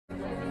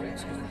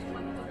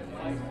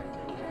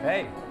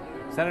Hey,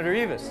 Senator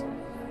Eavis.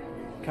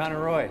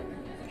 Connor Roy,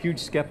 huge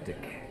skeptic.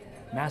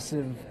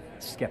 Massive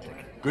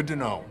skeptic. Good to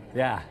know.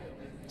 Yeah.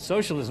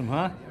 Socialism,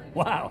 huh?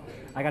 Wow.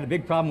 I got a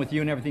big problem with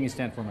you and everything you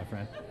stand for, my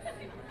friend.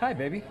 Hi,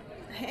 baby.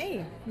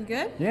 Hey, you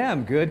good? Yeah,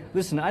 I'm good.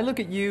 Listen, I look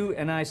at you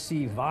and I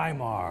see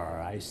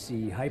Weimar. I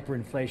see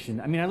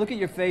hyperinflation. I mean, I look at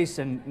your face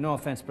and, no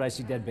offense, but I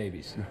see dead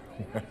babies.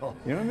 Well,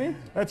 You know what I mean?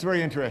 that's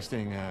very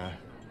interesting.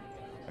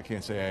 I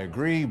can't say I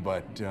agree,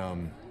 but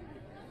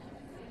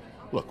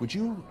look, would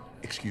you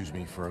excuse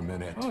me for a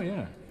minute? Oh,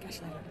 yeah.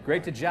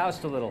 Great to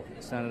joust a little,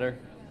 Senator.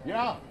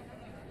 Yeah.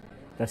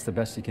 That's the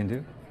best you can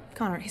do?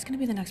 Connor, he's gonna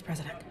be the next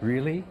president.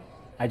 Really?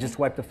 I just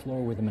wiped the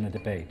floor with him in a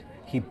debate.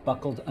 He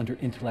buckled under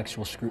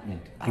intellectual scrutiny.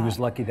 He was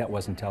lucky that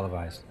wasn't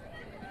televised.